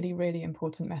a really, really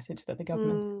important message that the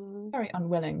government is very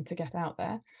unwilling to get out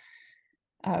there.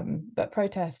 But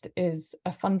protest is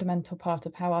a fundamental part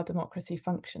of how our democracy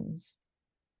functions.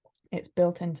 It's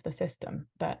built into the system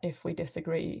that if we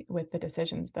disagree with the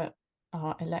decisions that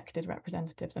our elected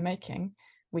representatives are making,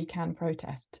 we can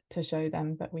protest to show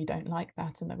them that we don't like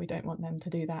that and that we don't want them to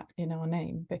do that in our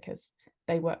name because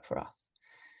they work for us.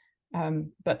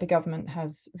 But the government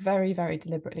has very, very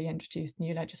deliberately introduced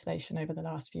new legislation over the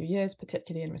last few years,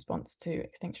 particularly in response to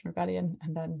Extinction Rebellion,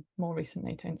 and then more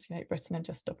recently to Insulate Britain and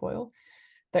Just Stop Oil,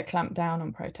 that clamp down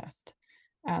on protest.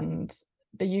 And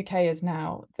the UK is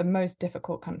now the most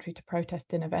difficult country to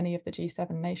protest in of any of the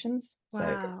G7 nations. Wow.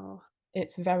 So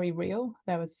it's very real.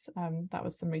 That was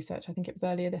some research, I think it was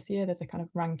earlier this year. There's a kind of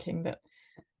ranking that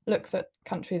looks at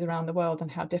countries around the world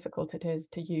and how difficult it is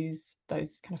to use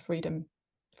those kind of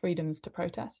freedoms to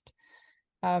protest.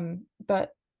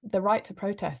 But the right to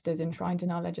protest is enshrined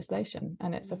in our legislation,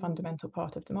 and it's a fundamental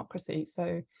part of democracy.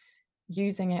 So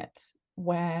using it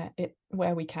where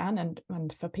we can,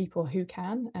 and for people who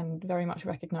can, and very much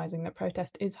recognizing that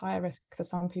protest is higher risk for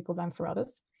some people than for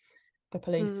others. The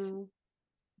police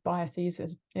biases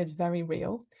is very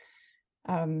real.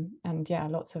 And yeah,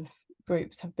 lots of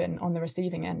groups have been on the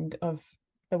receiving end of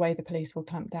the way the police will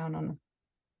clamp down on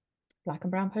Black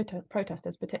and brown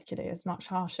protesters, particularly, is much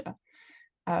harsher.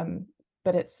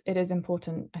 But it is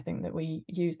important, I think, that we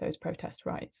use those protest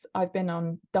rights. I've been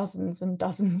on dozens and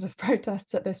dozens of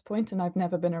protests at this point, and I've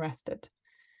never been arrested.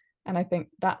 And I think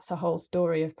that's a whole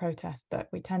story of protest that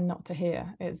we tend not to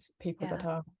hear, is people that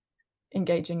are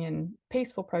engaging in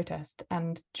peaceful protest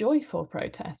and joyful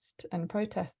protest, and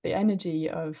protest, the energy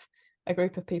of a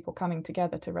group of people coming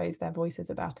together to raise their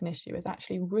voices about an issue is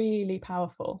actually really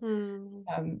powerful,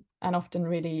 and often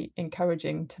really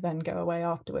encouraging to then go away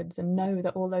afterwards and know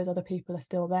that all those other people are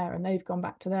still there and they've gone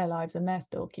back to their lives and they're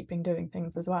still keeping doing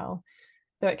things as well.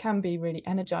 So it can be really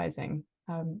energizing,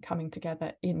 coming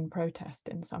together in protest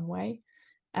in some way.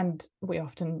 And we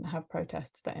often have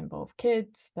protests that involve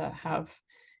kids, that have,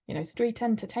 you know, street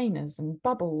entertainers and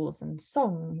bubbles and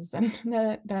songs, and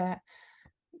they're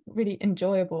really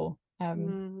enjoyable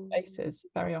spaces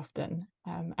very often,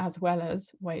 as well as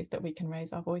ways that we can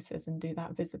raise our voices and do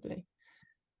that visibly.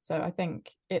 So I think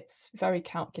it's very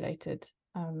calculated,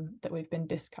 that we've been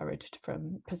discouraged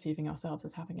from perceiving ourselves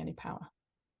as having any power.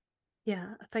 Yeah,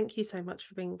 thank you so much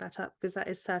for bringing that up, because that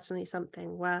is certainly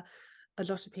something where a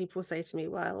lot of people say to me,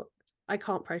 well, I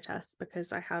can't protest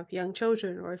because I have young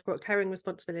children or I've got caring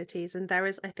responsibilities. And there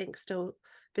is, I think, still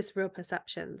this real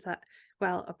perception that,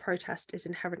 well, a protest is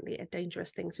inherently a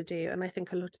dangerous thing to do. And I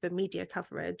think a lot of the media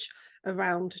coverage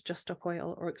around Just Stop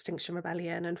Oil or Extinction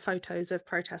Rebellion and photos of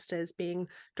protesters being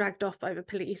dragged off by the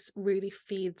police really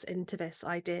feeds into this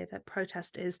idea that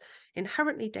protest is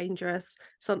inherently dangerous,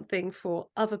 something for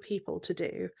other people to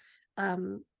do,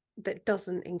 that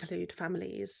doesn't include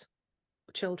families,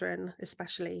 children,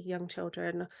 especially young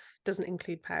children, doesn't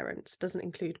include parents, doesn't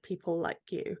include people like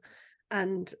you.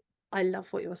 And I love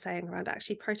what you're saying around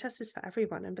actually protest is for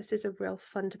everyone, and this is a real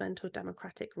fundamental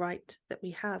democratic right that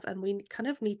we have, and we kind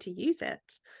of need to use it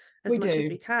as much as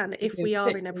we can if we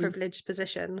are in a privileged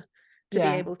position to be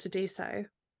able to do so.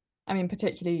 I mean,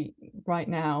 particularly right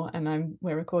now, and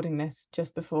we're recording this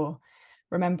just before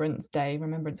Remembrance Day,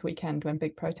 Remembrance Weekend, when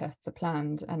big protests are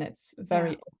planned, and it's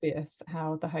very obvious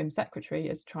how the Home Secretary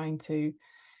is trying to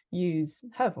use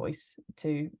her voice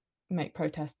to make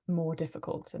protests more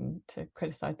difficult and to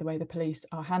criticise the way the police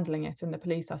are handling it. And the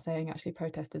police are saying actually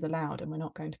protest is allowed and we're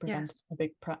not going to prevent a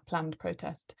big planned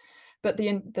protest. But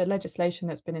the legislation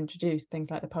that's been introduced, things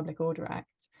like the Public Order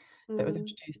Act that was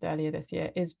introduced earlier this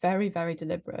year, is very, very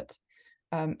deliberate.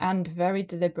 And very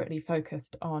deliberately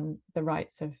focused on the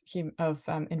rights of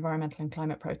environmental and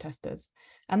climate protesters.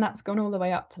 And that's gone all the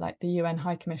way up to, like, the UN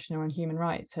High Commissioner on Human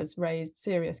Rights has raised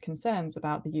serious concerns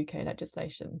about the UK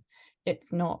legislation.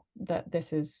 It's not that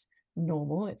this is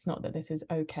normal, it's not that this is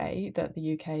okay, that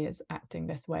the UK is acting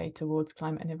this way towards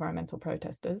climate and environmental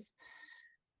protesters.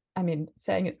 I mean,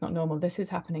 saying it's not normal, this is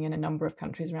happening in a number of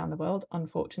countries around the world.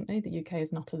 Unfortunately, the UK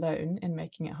is not alone in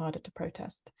making it harder to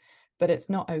protest. But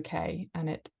it's not okay, and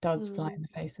it does fly in the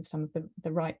face of some of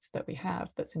the rights that we have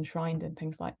that's enshrined in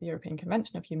things like the European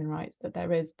Convention of Human Rights, that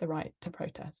there is the right to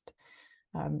protest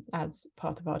as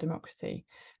part of our democracy.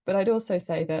 But I'd also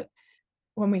say that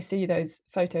when we see those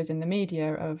photos in the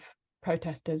media of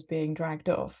protesters being dragged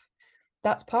off,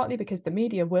 that's partly because the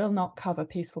media will not cover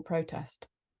peaceful protest.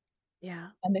 Yeah.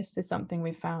 And this is something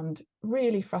we found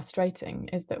really frustrating,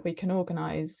 is that we can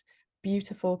organise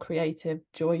beautiful, creative,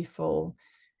 joyful,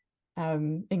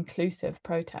 inclusive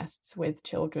protests with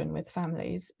children, with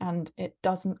families, and it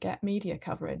doesn't get media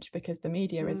coverage because the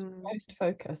media is most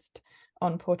focused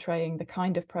on portraying the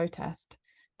kind of protest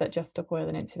that Just Stop Oil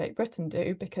and Insulate Britain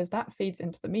do, because that feeds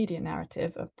into the media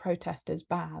narrative of protest is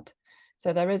bad.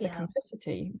 So there is a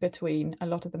complicity between a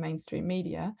lot of the mainstream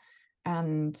media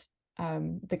and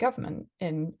the government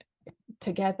in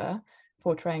together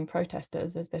portraying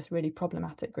protesters as this really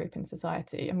problematic group in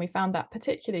society. And we found that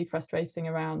particularly frustrating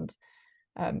around,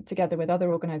 together with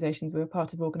other organisations, we were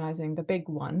part of organising the big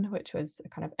one, which was a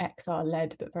kind of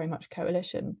XR-led but very much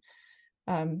coalition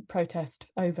protest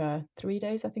over 3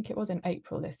 days, I think it was, in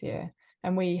April this year.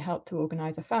 And we helped to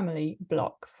organise a family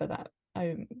block for that,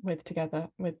 together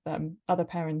with other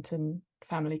parent and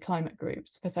family climate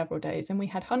groups for several days. And we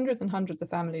had hundreds and hundreds of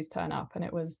families turn up, and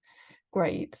it was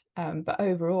great. But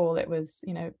overall, it was,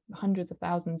 hundreds of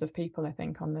thousands of people, I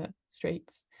think, on the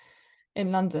streets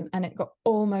in London, and it got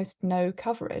almost no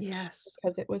coverage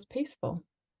because it was peaceful.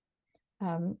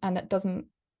 And it doesn't,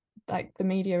 like, the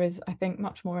media is, I think,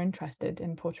 much more interested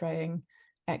in portraying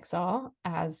XR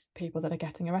as people that are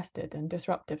getting arrested and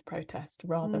disruptive protest,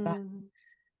 rather than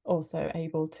also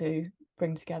able to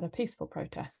bring together peaceful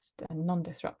protest and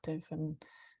non-disruptive and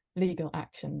legal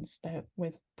actions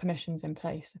with permissions in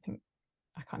place. I think,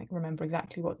 I can't remember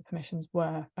exactly what the permissions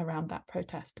were around that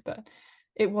protest, but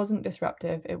it wasn't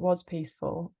disruptive, it was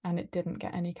peaceful, and it didn't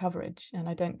get any coverage. And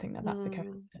I don't think that that's a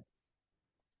coincidence.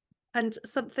 And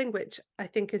something which I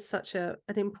think is such an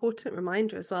important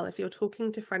reminder as well, if you're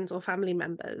talking to friends or family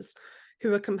members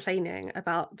who are complaining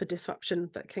about the disruption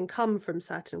that can come from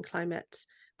certain climate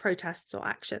protests or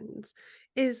actions,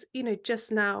 is,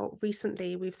 just now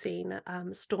recently we've seen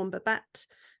Storm Babette,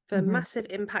 the massive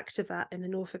impact of that in the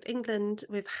north of England,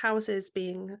 with houses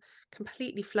being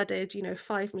completely flooded,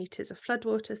 5 meters of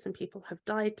floodwater. Some people have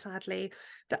died, sadly.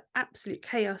 The absolute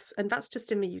chaos. And that's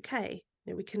just in the UK.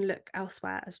 We can look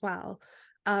elsewhere as well.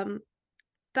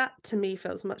 That to me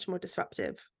feels much more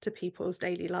disruptive to people's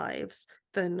daily lives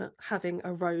than having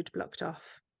a road blocked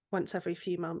off once every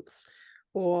few months,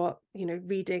 or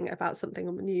reading about something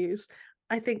on the news.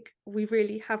 I think we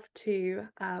really have to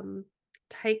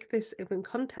take this in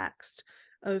context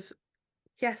of,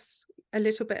 yes, a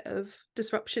little bit of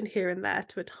disruption here and there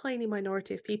to a tiny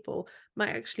minority of people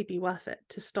might actually be worth it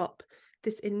to stop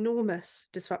this enormous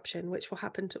disruption, which will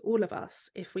happen to all of us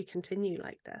if we continue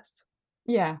like this.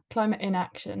 Yeah, climate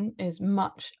inaction is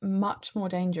much, much more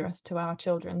dangerous to our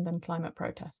children than climate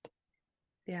protest.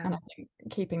 Yeah. And I think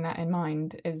keeping that in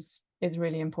mind is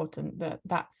really important.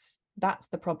 That's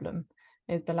the problem,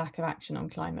 is the lack of action on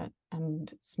climate,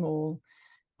 and small,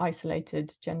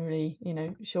 isolated, generally,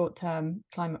 short-term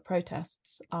climate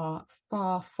protests are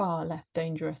far, far less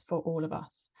dangerous for all of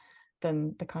us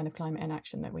than the kind of climate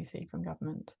inaction that we see from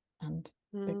government. And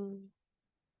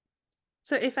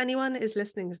so if anyone is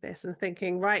listening to this and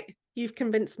thinking, right, you've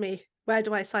convinced me, where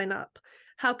do I sign up?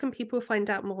 How can people find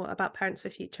out more about Parents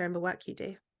for Future and the work you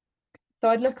do? So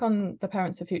I'd look on the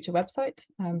Parents for Future website,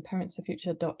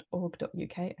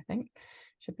 parentsforfuture.org.uk, I think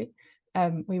should be.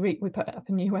 We put up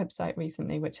a new website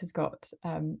recently, which has got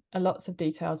lots of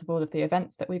details of all of the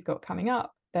events that we've got coming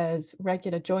up. There's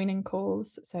regular joining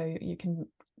calls, so you can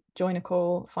join a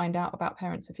call, find out about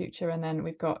Parents for Future, and then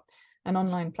we've got an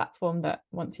online platform that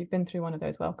once you've been through one of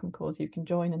those welcome calls, you can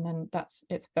join, and then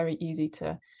it's very easy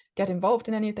to get involved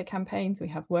in any of the campaigns. We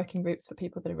have working groups for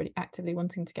people that are really actively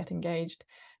wanting to get engaged.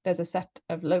 There's a set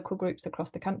of local groups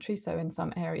across the country, so in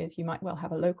some areas you might well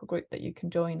have a local group that you can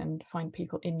join and find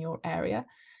people in your area,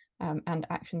 and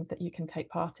actions that you can take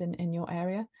part in your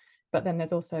area. But then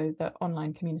there's also the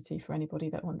online community for anybody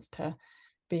that wants to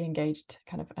be engaged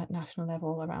kind of at national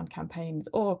level around campaigns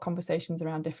or conversations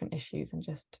around different issues, and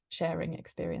just sharing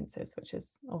experiences, which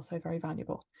is also very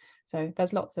valuable. So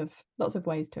there's lots of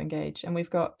ways to engage, and we've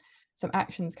got some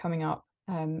actions coming up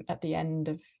at the end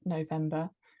of November,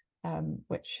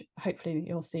 which hopefully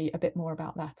you'll see a bit more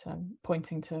about that,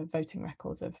 pointing to voting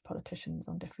records of politicians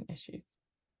on different issues.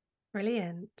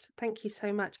 Brilliant. Thank you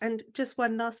so much. And just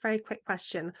one last very quick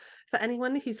question. For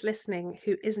anyone who's listening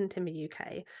who isn't in the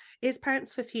UK, is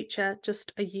Parents for Future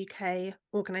just a UK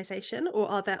organisation,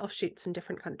 or are there offshoots in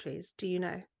different countries? Do you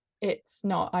know? It's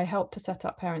not. I helped to set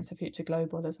up Parents for Future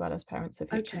Global as well as Parents for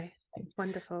Future. Okay,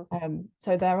 wonderful.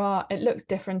 So it looks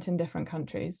different in different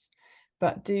countries,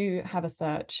 but do have a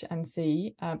search and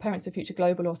see. Parents for Future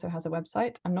Global also has a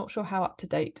website. I'm not sure how up to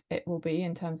date it will be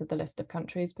in terms of the list of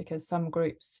countries, because some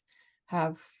groups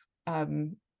have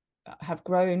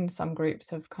grown, some groups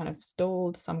have kind of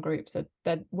stalled, some groups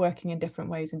they're working in different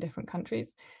ways in different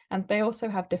countries, and they also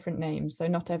have different names. So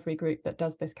not every group that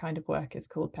does this kind of work is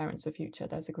called Parents for Future.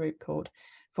 There's a group called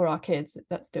For Our Kids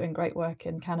that's doing great work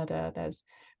in Canada. There's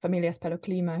Famílias pelo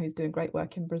Clima, who's doing great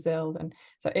work in Brazil, and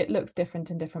so it looks different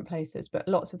in different places, but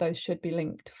lots of those should be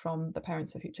linked from the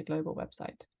Parents for Future Global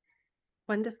website.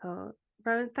 Wonderful.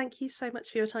 Rowan, thank you so much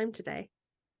for your time today.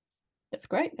 It's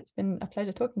great. It's been a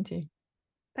pleasure talking to you.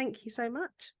 Thank you so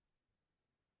much.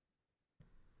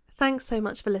 Thanks so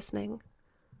much for listening.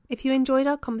 If you enjoyed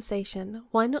our conversation,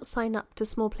 why not sign up to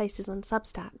Small Places on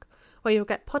Substack, where you'll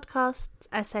get podcasts,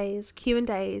 essays,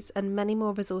 Q&As, and many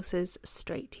more resources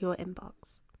straight to your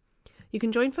inbox. You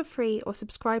can join for free or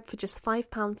subscribe for just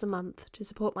 £5 a month to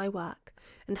support my work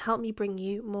and help me bring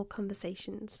you more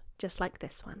conversations just like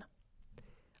this one.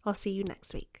 I'll see you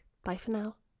next week. Bye for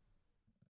now.